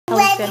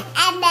good.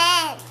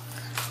 M&M.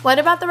 What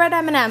about the red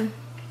M&M?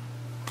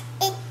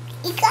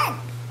 It's gone.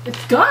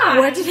 It's gone.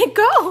 Where did it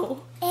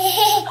go?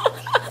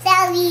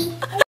 Sorry.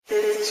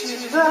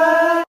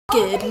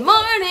 Good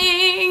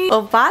morning.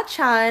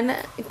 Oba-chan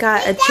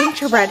got a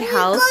gingerbread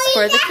house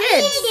for the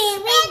kids.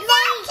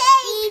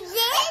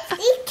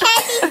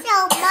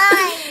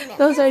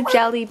 Those are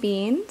jelly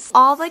beans.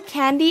 All the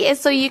candy is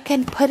so you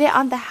can put it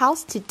on the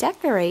house to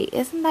decorate.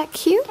 Isn't that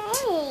cute?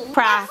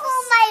 Crafts. For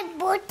my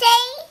birthday?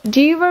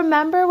 Do you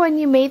remember when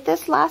you made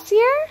this last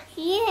year?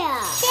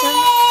 Yeah.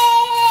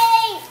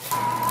 Yay!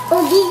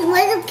 Oh, these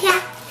little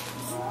cat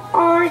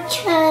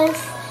arches.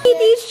 See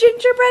these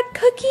gingerbread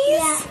cookies?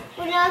 Yeah.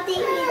 What are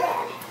they?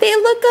 They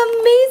look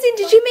amazing.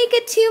 Did you make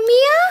it too,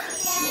 Mia?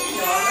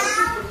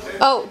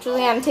 Oh,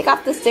 Julianne, take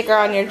off the sticker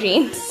on your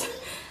jeans.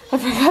 I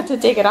forgot to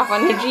take it off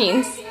on your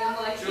jeans.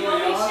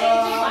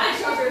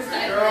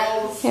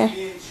 Here.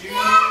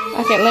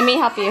 Okay, let me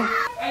help you.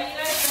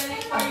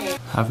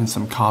 Having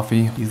some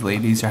coffee. These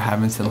ladies are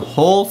having some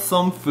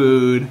wholesome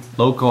food.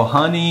 Local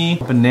honey,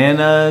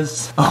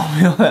 bananas,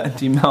 oatmeal that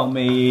Auntie Mel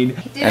made.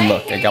 And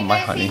look, I got my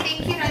honey.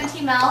 Thank you,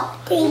 Auntie Mel.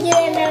 Thank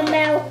you,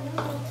 Mel.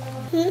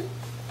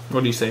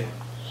 What do you say?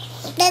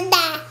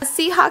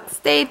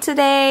 Seahawks Day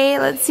today.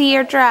 Let's see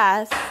your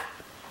dress.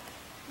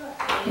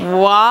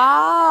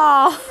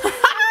 Wow.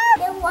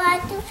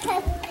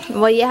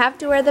 Well, you have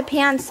to wear the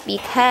pants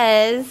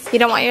because you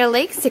don't want your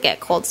legs to get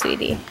cold,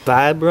 sweetie.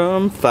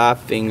 Vibram 5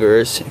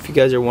 fingers. If you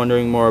guys are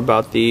wondering more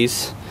about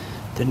these,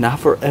 they're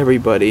not for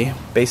everybody.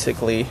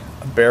 Basically,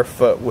 a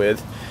barefoot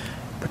with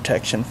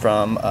protection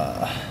from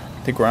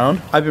the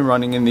ground. I've been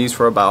running in these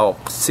for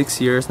about 6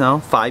 years now,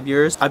 5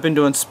 years. I've been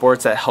doing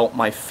sports that help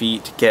my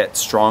feet get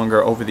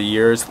stronger over the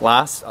years.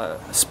 Last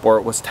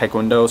sport was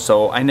Taekwondo,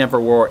 so I never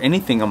wore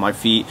anything on my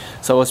feet,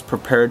 so I was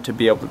prepared to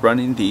be able to run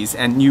in these.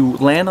 And you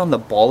land on the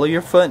ball of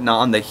your foot, not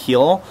on the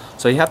heel,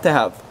 so you have to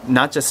have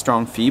not just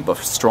strong feet, but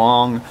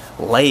strong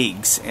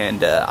legs.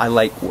 And I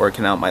like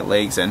working out my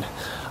legs and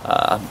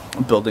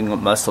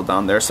building muscle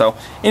down there. So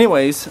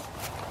anyways,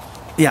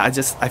 yeah,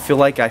 I feel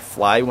like I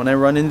fly when I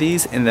run in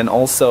these. And then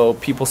also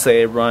people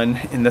say I run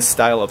in the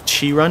style of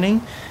chi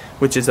running,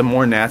 which is a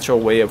more natural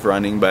way of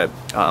running, but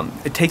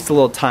it takes a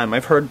little time.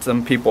 I've heard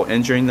some people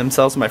injuring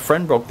themselves. My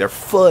friend broke their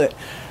foot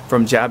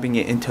from jabbing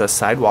it into a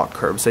sidewalk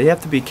curb, so you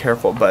have to be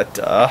careful. But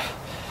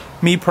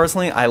me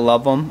personally, I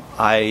love them.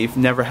 I've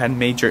never had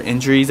major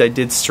injuries. I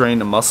did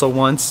strain a muscle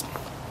once,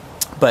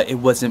 but it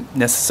wasn't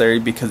necessary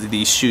because of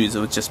these shoes. It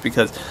was just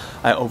because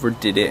I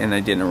overdid it and I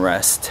didn't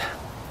rest.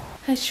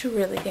 I should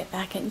really get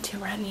back into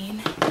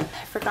running.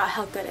 I forgot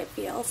how good it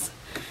feels.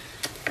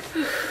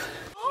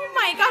 Oh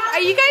my gosh, are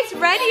you guys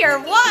ready or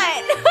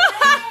what?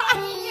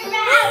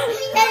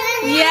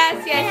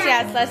 Yes, yes,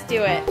 yes, let's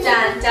do it. Dun,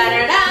 dun,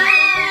 dun, dun,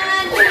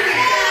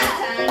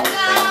 dun,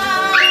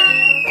 dun.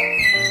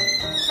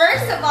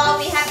 First of all,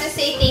 we have to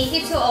say thank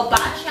you to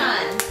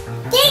Oba-chan.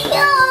 Thank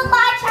you,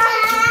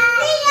 Oba-chan.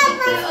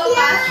 Thank you,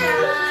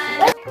 Oba-chan.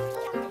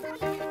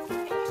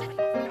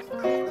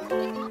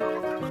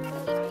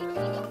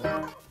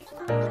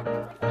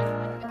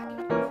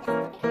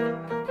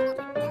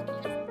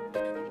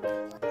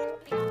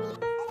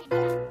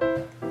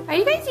 Are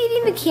you guys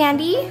eating the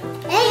candy?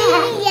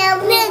 Yeah,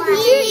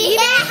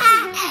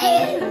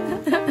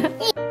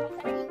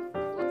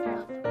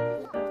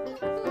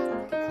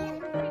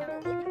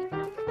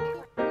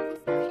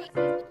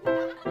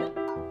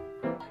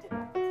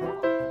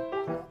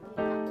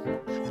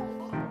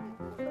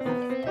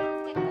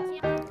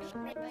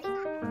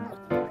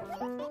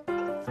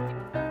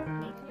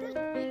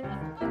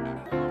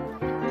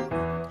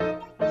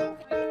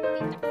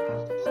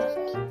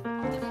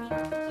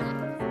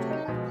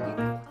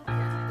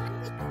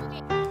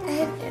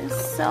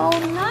 So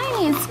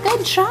nice.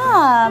 Good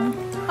job.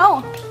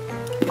 Oh,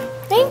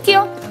 thank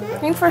you.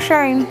 Thanks for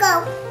sharing.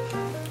 Go.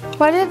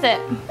 What is it?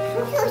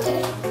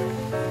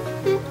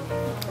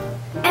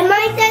 Am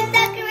I done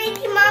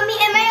decorating, Mommy?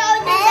 Am I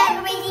all done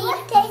decorating?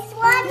 Taste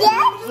one?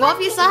 Yes. Well, if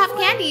you still have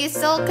candy, you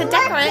still could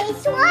decorate.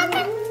 Taste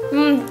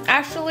one?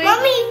 Actually.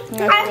 Mommy,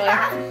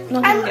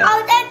 I'm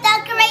all done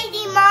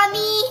decorating,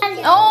 Mommy.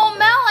 Oh,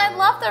 Mel, I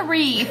love the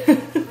wreath.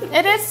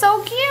 It is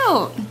so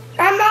cute.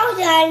 I'm all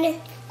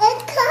done.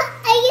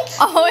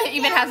 Oh, it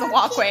even has a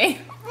walkway.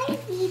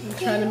 I'm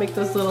trying to make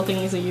those little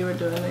thingies that you were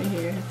doing right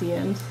here at the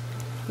end.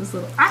 This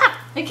little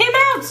it came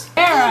out!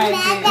 There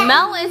I do.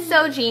 Mel is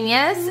so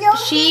genius.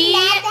 She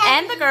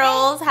and the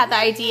girls had the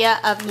idea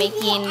of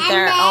making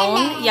their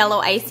own yellow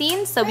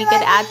icing so we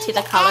could add to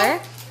the color.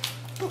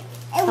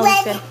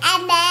 Red good.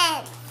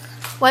 M&M.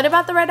 What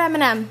about the red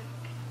M&M?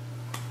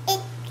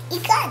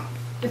 It's gone.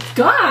 It's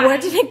gone! Where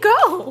did it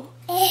go?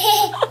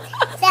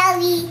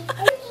 Sorry.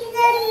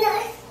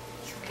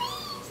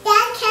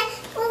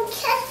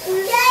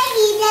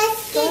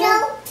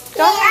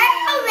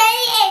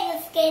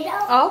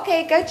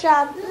 Okay, good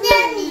job.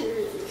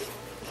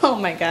 Oh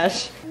my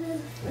gosh.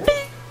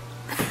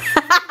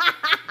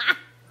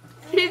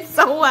 She's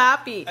so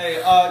happy.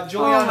 Hey,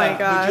 Juliana, Oh my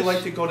gosh. would you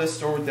like to go to the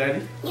store with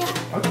Daddy? Yeah.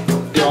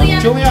 Okay.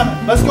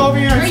 Juliana, let's go over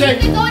here and Or say.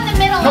 you can go in the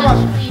middle. Come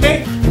on. Actually.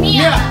 Hey.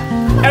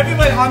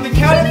 Everybody on the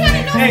count of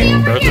 3. Hey,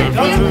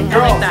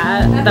 girls.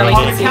 That On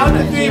the count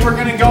of 3, we're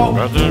gonna go.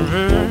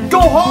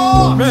 Go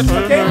home.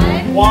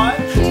 Okay. 1,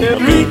 2,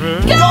 3.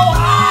 Go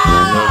home.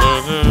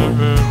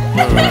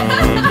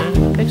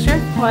 Picture.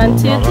 1,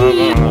 2,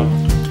 3.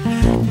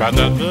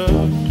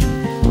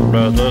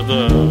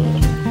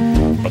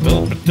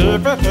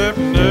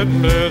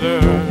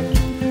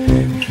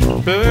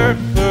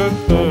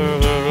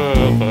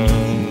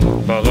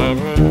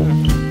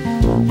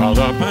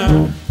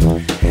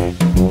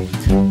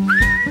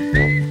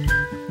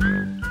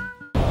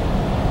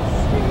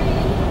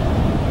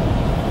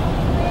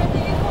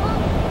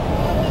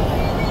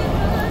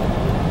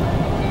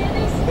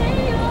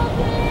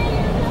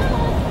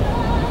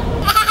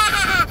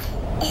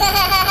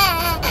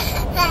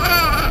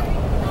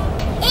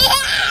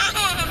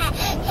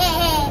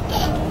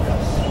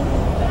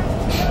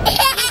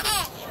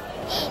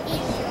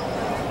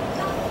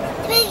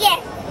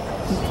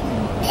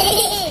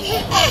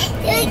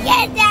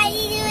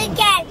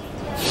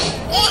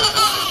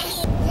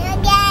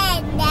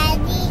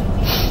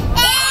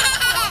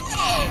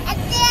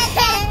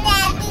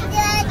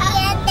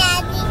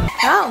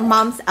 Oh,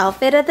 Mom's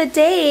outfit of the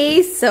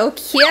day. So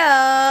cute.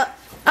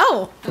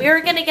 Oh, we were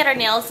gonna get our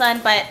nails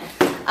done, but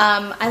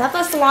I thought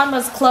the salon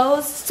was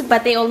closed,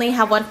 but they only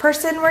have one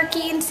person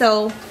working,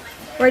 so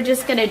we're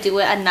just gonna do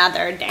it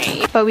another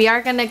day. But we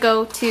are gonna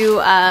go to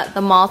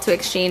the mall to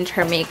exchange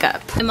her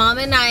makeup. My mom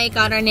and I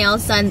got our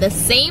nails done the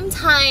same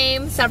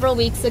time several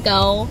weeks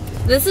ago.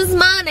 This is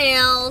my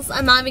nails.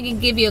 I'm not even gonna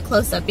give you a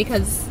close-up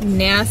because it's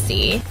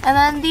nasty. And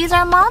then these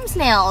are Mom's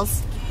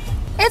nails.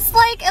 It's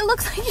like, it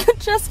looks like you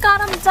just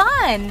got them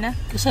done.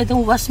 Because I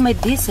don't wash my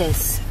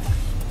dishes.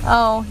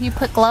 Oh, you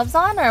put gloves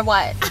on or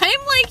what?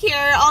 I'm like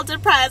here all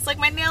depressed. Like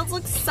my nails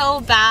look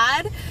so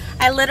bad.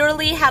 I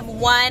literally have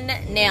one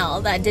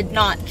nail that did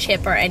not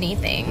chip or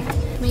anything.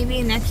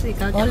 Maybe next week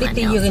I'll get Only my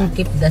thing nails you can done.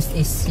 keep dust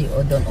is you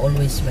don't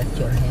always wet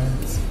your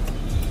hands.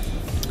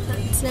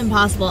 It's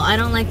impossible. I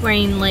don't like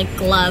wearing like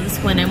gloves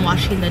when I'm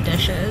washing the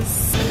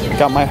dishes.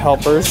 Got my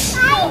helpers.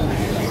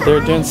 They're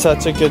doing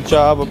such a good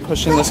job of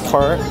pushing this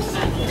cart.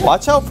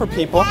 Watch out for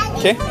people,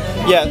 okay?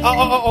 Yeah,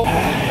 oh.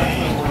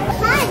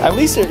 At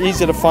least they're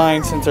easy to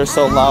find since they're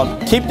so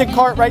loud. Keep the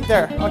cart right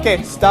there.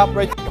 Okay, stop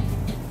right there.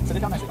 Sit it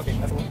down nicely. Okay,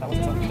 that was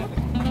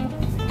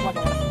Come on,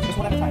 just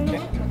one at a time,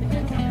 okay?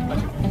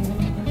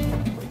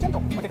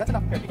 Gentle. Okay, that's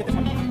enough. Here, you get this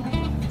one.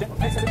 Gentle.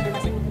 Nice, sit it there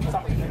nicely.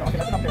 Stop. There you go. Okay,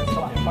 that's enough there. Just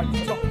go on. All right,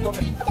 let's go. Go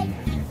over there.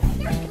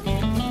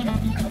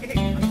 Okay, hey.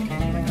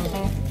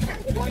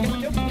 You want to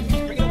get one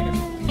too? Bring it over here.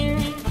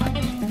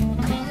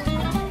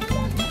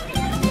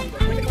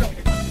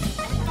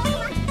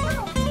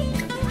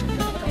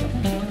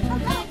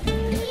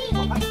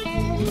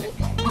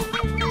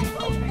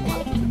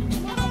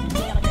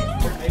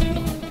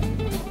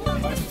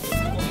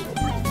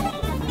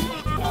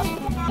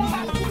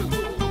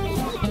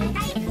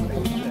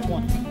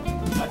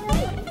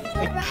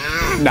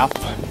 No.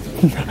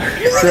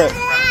 Sit.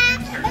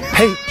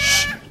 Hey,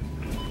 shh.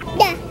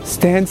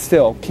 Stand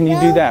still. Can you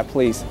do that,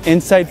 please?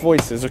 Inside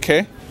voices,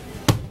 okay?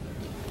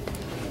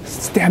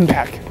 Stand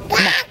back.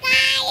 Come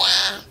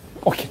on.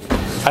 Okay.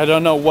 I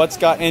don't know what's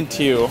got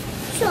into you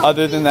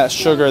other than that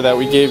sugar that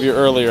we gave you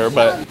earlier,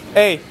 but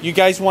hey, you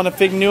guys want a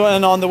fig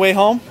Newton on the way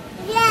home?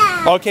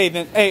 Yeah. Okay,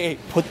 then, hey,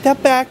 put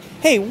that back.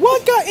 Hey,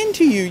 what got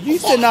into you? You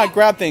said not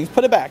grab things.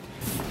 Put it back.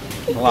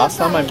 The last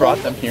time I brought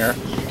them here,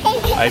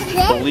 I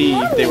believe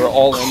they were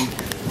all in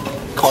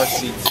car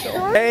seats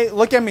still. Hey,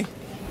 look at me.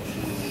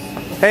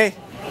 Hey,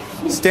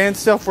 stand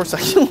still for a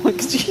second. Look,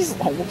 jeez.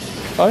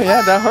 Oh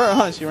yeah, that hurt,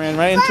 huh? She ran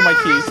right into my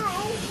keys.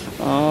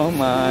 Oh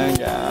my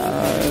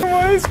god.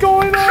 What is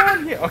going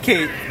on here?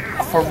 Okay,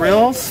 for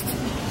reals?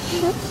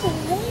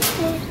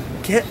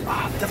 Get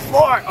off the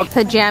floor.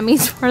 Okay.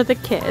 Pajamas for the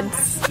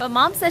kids. But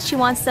Mom says she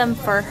wants them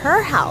for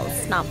her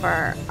house, not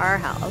for our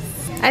house.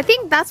 I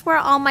think that's where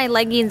all my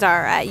leggings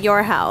are, at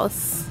your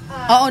house.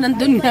 Oo,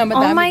 nandun nga,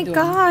 madami Oh my dun.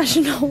 gosh,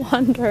 no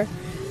wonder.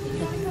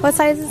 What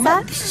size is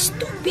that? This is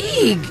too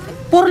big.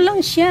 4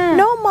 lang siya.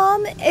 No,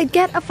 Mom,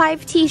 get a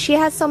 5T. She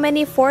has so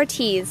many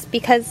 4Ts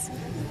because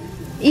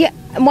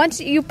once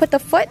you put the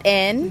foot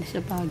in,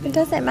 it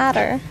doesn't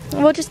matter.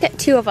 We'll just get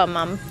 2 of them,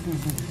 Mom.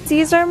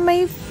 These are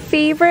my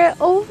favorite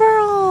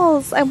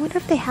overalls. I wonder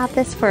if they have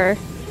this for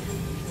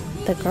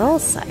the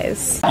girls'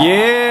 size.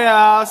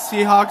 Yeah,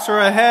 Seahawks are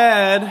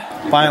ahead.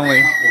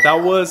 Finally,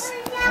 that was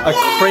a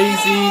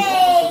crazy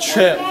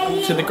trip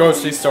to the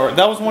grocery store.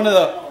 That was one of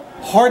the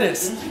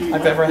hardest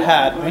I've ever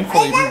had.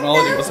 Thankfully,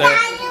 Melody was there to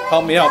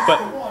help me out, but...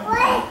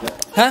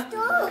 Huh?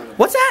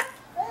 What's that?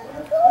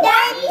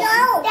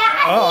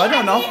 Oh, I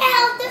don't know.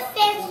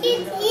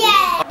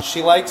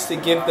 She likes to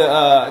give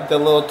the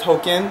little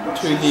token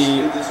to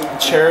the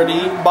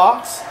charity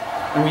box,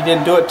 and we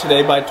didn't do it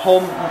today, but I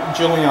told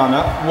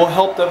Juliana we'll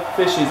help the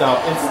fishies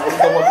out. It's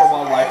the one for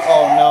wildlife.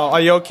 Oh no.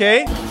 Are you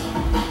okay?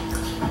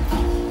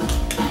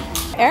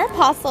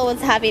 Aeropostale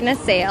was having a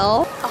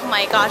sale. Oh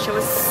my gosh, it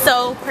was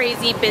so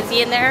crazy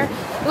busy in there.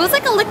 It was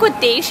like a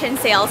liquidation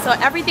sale, so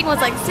everything was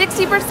like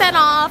 60%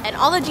 off, and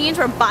all the jeans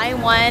were buy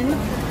one,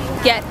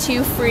 get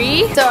too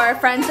free. So our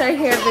friends are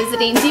here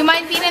visiting. Do you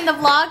mind being in the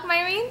vlog,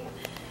 Myrene?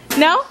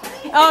 No?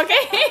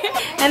 Okay.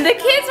 And the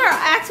kids are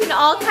acting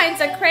all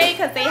kinds of cray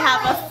because they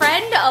have a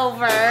friend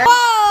over.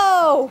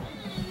 Whoa!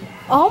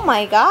 Oh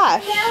my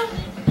gosh.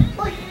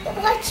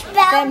 Watch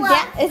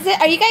Bella.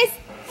 Are you guys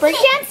break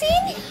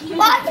dancing?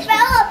 Watch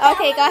Bella.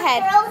 Okay, go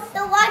ahead. Girls,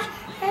 so watch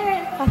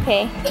her.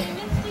 Okay.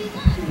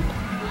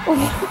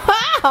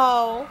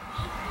 Wow.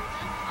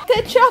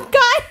 Good job,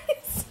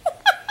 guys.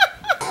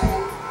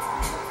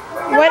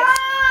 What? Come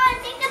on,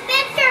 take a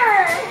picture.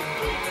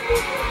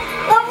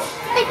 Oh,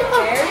 take a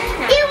picture.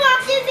 Do you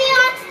want to be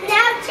on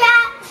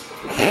Snapchat?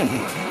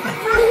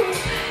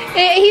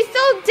 He's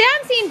still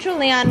dancing,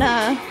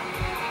 Juliana.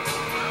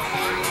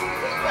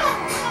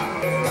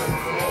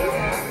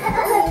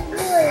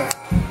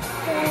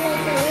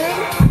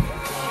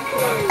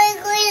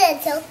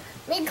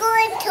 We're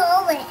going to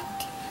toilet.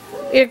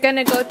 You're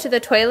gonna go to the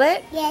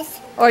toilet? Yes.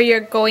 Or you're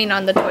going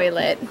on the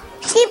toilet?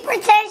 She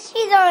pretends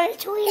she's on a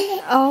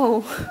toilet.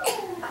 Oh.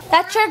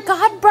 That's your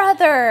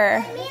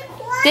godbrother.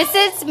 This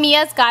is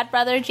Mia's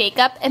godbrother,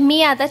 Jacob. And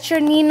Mia, that's your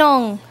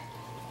Ninong.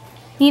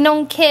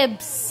 Ninong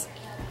Kibbs.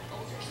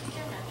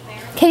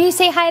 Can you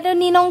say hi to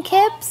Ninong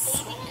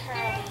Kibbs?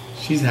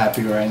 She's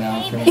happy right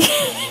now.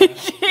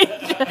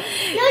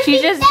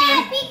 She's just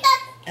being...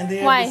 And they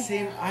have Why? the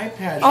same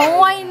iPad.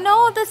 Oh, I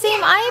know, the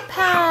same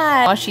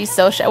iPad. Oh, she's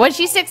so shy. When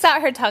she sticks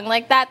out her tongue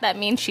like that, that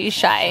means she's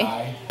shy.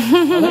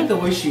 I like the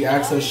way she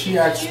acts, though. She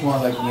acts more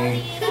like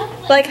me.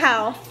 Like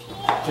how?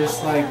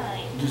 Just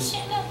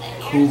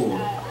cool.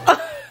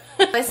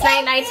 It's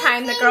night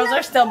time. The girls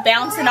are still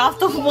bouncing off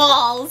the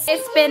walls.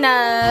 It's been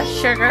a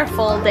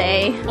sugar-full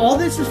day. All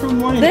this is from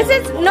morning. This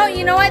is, no,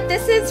 you know what?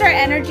 This is her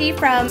energy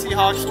from...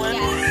 Seahawks win?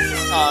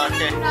 Yes. Oh,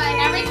 okay.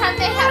 And every time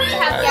they have to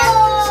have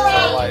guests,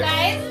 hey, you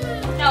guys.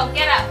 No,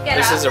 get up, get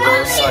up. This is a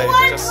real sight.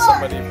 Just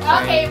somebody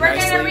playing Okay, we're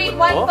nicely gonna read with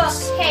one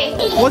books. book. Hey.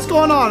 What's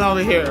going on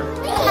over here?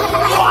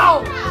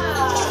 Wow.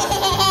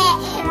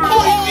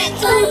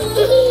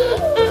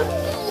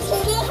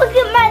 Look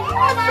at my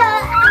papa.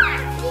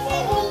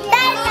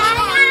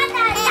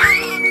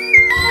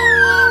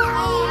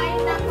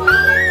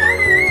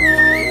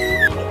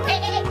 Hey,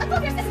 look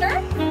over your sister.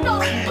 No.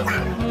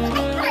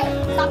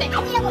 Stop it.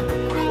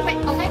 Wait,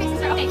 okay, big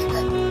sister. Okay.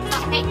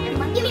 Stop. Hey,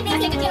 everyone. You need me to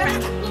take a deep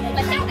breath.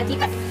 Let's take a deep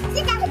breath.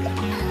 Sit down. Take a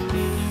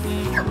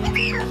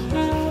deep breath.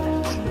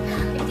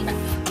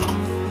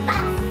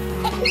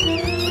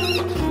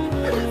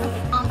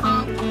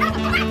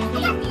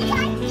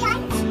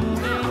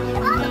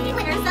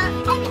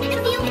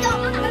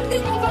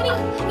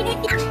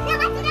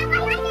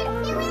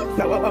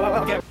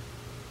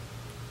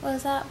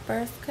 Was that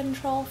birth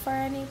control for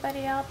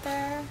anybody out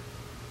there?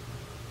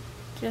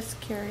 Just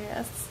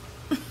curious.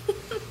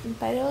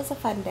 But it was a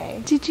fun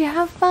day. Did you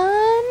have fun?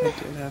 I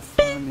did have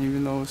fun,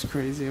 even though it was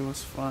crazy, it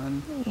was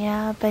fun.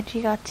 Yeah, but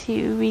you got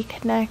to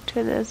reconnect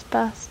with his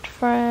best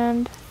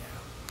friend.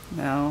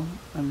 Now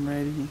I'm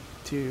ready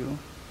to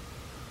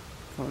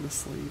go to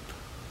sleep.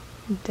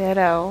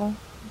 Ditto.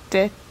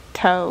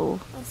 Ditto.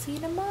 I'll see you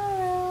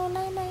tomorrow.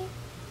 Night night.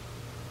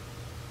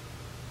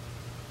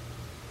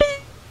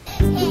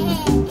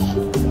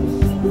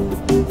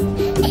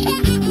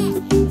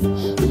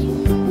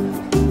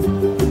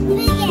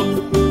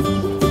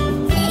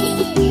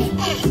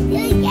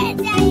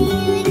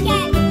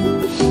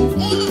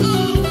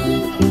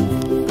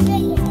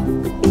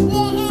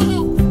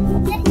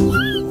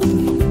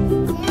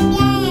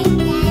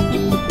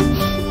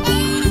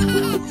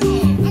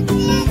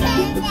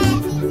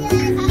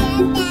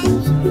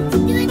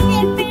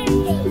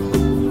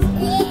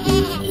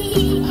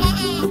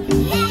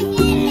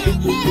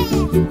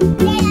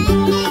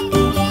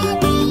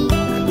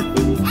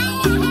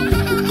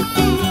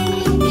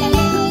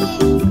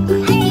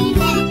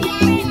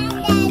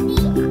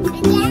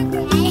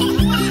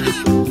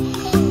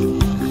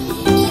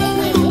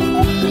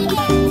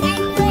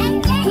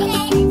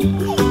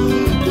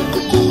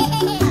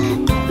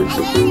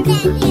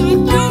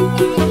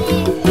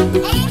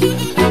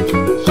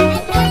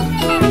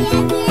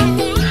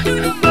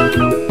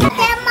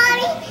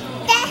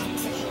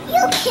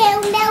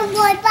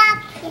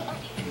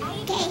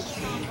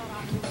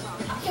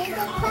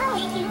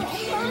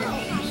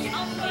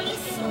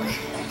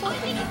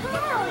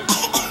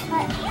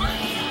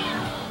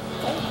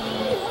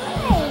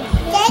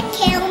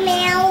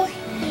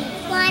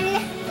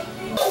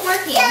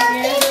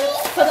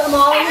 Put them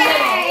all in the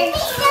middle.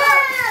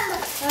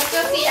 Let's go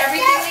see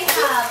everything we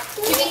have.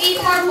 Do we need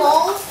more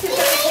bowls to put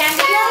the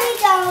candy in?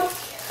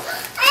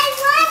 I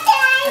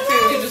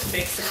think we could just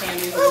mix the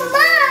candies.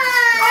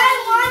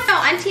 No,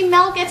 Auntie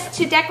Mel gets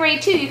to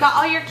decorate too. You got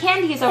all your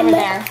candies over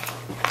there. I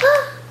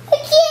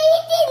can't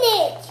eat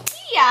it.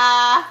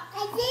 Yeah.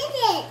 I did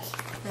it.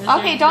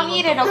 Okay, don't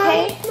eat it,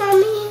 okay?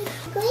 Mommy,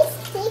 please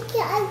stick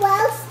it. I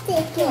will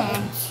stick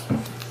it.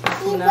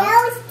 You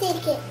will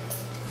stick it.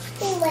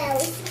 You will.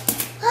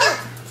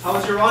 How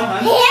was your run,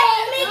 honey?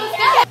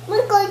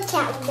 We're going to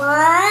count 1,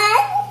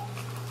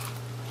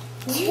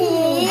 2.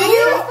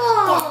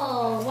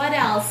 Beautiful. What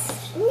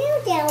else?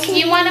 Do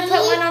you want to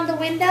put one on the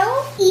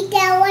window? Eat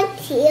that one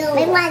too.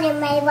 I want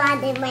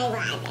it.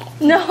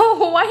 No,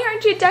 why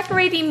aren't you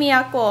decorating,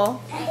 Miyako?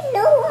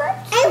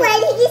 I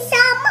want to eat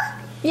some.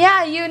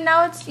 Yeah,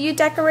 you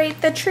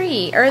decorate the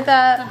tree or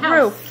the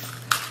roof.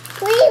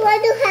 We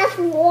want to have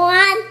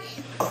one.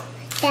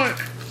 Yeah,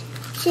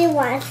 she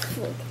wants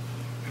food.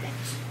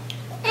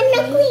 I'm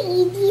not going to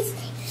eat these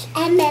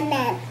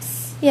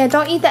M&Ms. Yeah,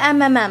 don't eat the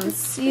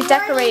M&Ms. You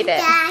decorate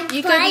it.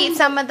 You could eat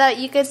some of the.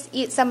 You could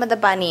eat some of the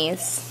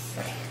bunnies.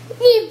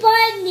 The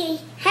bunny.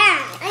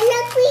 I'm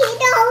not going to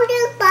eat all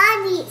the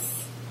bunnies.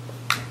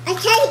 I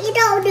can't eat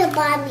all the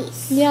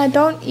bunnies. Yeah,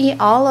 don't eat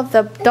all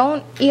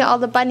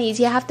the bunnies.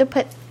 You have to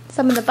put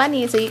some of the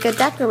bunnies so you could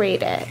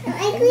decorate it.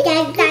 I could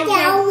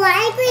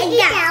eat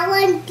that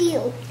one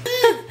too.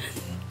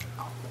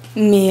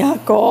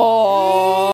 Miyako.